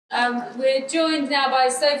We're joined now by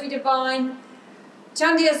Sophie Devine,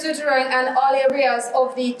 Chandia Sutarong and Alia Riaz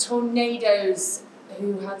of the Tornadoes,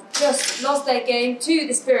 who have just lost their game to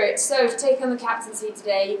the Spirit. So to take on the captaincy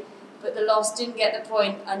today, but the loss didn't get the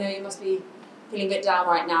point. I know you must be feeling a bit down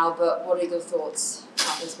right now, but what are your thoughts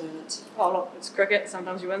at this moment? Oh look, it's cricket.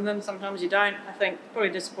 Sometimes you win them, sometimes you don't. I think probably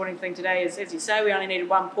the disappointing thing today is, as you say, we only needed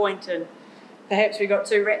 1 point, and perhaps we got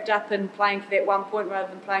too wrapped up in playing for that 1 point rather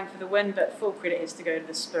than playing for the win, but full credit has to go to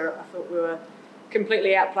the Spirit. I thought we were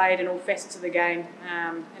completely outplayed in all facets of the game,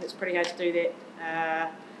 and it's pretty hard to do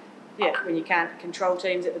that when you can't control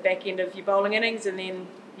teams at the back end of your bowling innings, and then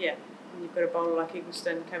when you've got a bowler like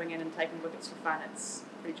Eggleston coming in and taking wickets for fun, it's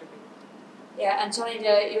pretty tricky. Yeah, and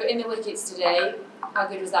Chanida, you're in the wickets today. How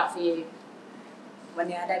good was that for you? When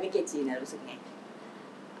you had a wicket, you know,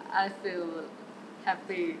 I feel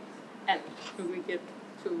happy and to wicket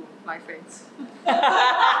to my friends.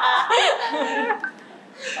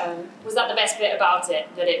 Was that the best bit about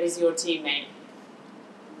it, that it was your teammate?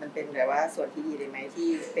 มันเป็นแบบว่าส่วนที่ดีเลยไหมที่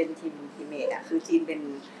เป็นทีมเมทอ่ะคือจีนเป็น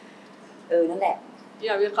นั่นแหละ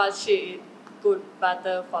Yeah, because she good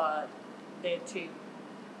batter for their team.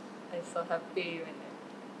 I'm so happy when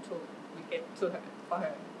to wicket to her for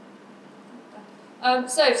her.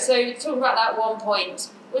 So talking about that 1 point,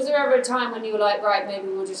 was there ever a time when you were like, right, maybe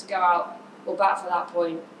we'll just go out or bat for that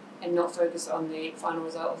point and not focus on the final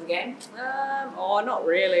result of the game? Not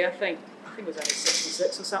really. I think it was only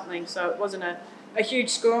 66 or something, so it wasn't a huge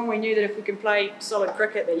score, and we knew that if we can play solid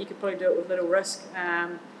cricket that you could probably do it with little risk.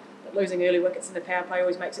 But losing early wickets in the power play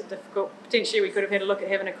always makes it difficult. Potentially we could have had a look at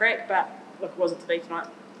having a crack, but look, it wasn't to be tonight.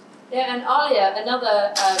 Yeah, and Alia, another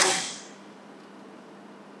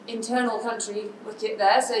internal country wicket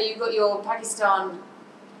there, so you've got your Pakistan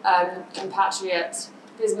compatriot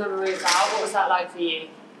Bisma Maroof out. What was that like for you?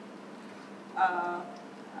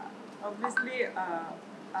 Obviously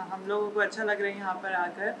हम लोगों को अच्छा लग रहा है यहाँ पर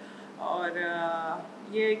आकर, और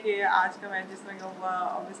ये कि आज का मैच जिसमें हुआ,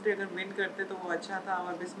 ऑब्वियसली अगर विन करते तो वो अच्छा था,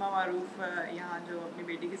 और बिस्मा मारूफ यहाँ जो अपनी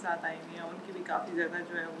बेटी के साथ आई हुई हैं उनकी भी काफ़ी ज़्यादा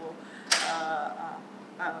जो है वो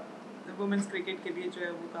वुमेंस क्रिकेट के लिए जो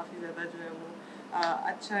है वो काफ़ी ज़्यादा जो है वो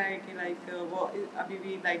अच्छा है कि वो अभी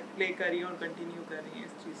भी प्ले कर रही है और कंटिन्यू कर रही है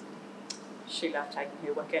इस चीज़ को. She loved taking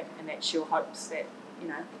her wicket, and that she'll hopes that, you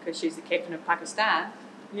know, because she's the captain of Pakistan,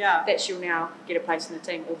 that she'll now get a place in the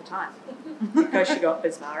team all the time because she got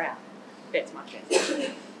Bismar out. That's my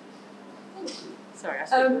translation. Sorry, I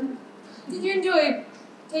spoke. Did you enjoy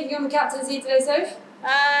taking on the captaincy today, Soph?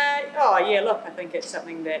 Look, I think it's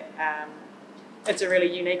something that it's a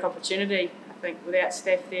really unique opportunity. I think without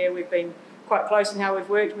Steph there, we've been quite close in how we've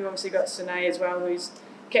worked. We've obviously got Sine as well, who's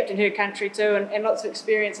captain her country too, and lots of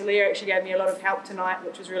experience. Aaliyah actually gave me a lot of help tonight,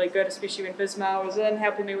 which was really good, especially when Bismar was in,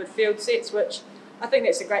 helping me with field sets, which I think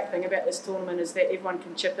that's a great thing about this tournament, is that everyone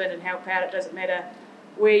can chip in and help out. It doesn't matter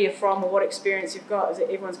where you're from or what experience you've got, is that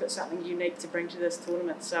everyone's got something unique to bring to this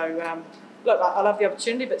tournament. So, look, I love the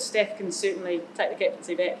opportunity, but Steph can certainly take the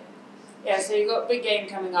captaincy back. Yeah, so you've got a big game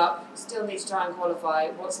coming up, still need to try and qualify.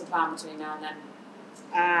 What's the plan between now and then?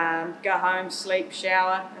 Go home, sleep,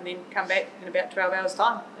 shower, and then come back in about 12 hours'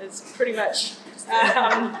 time. It's pretty much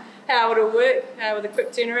how it'll work with a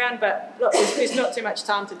quick turnaround. But look, there's not too much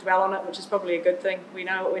time to dwell on it, which is probably a good thing. We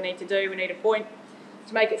know what we need to do. We need a point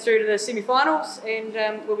to make it through to the semi-finals, and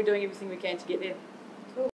we'll be doing everything we can to get there.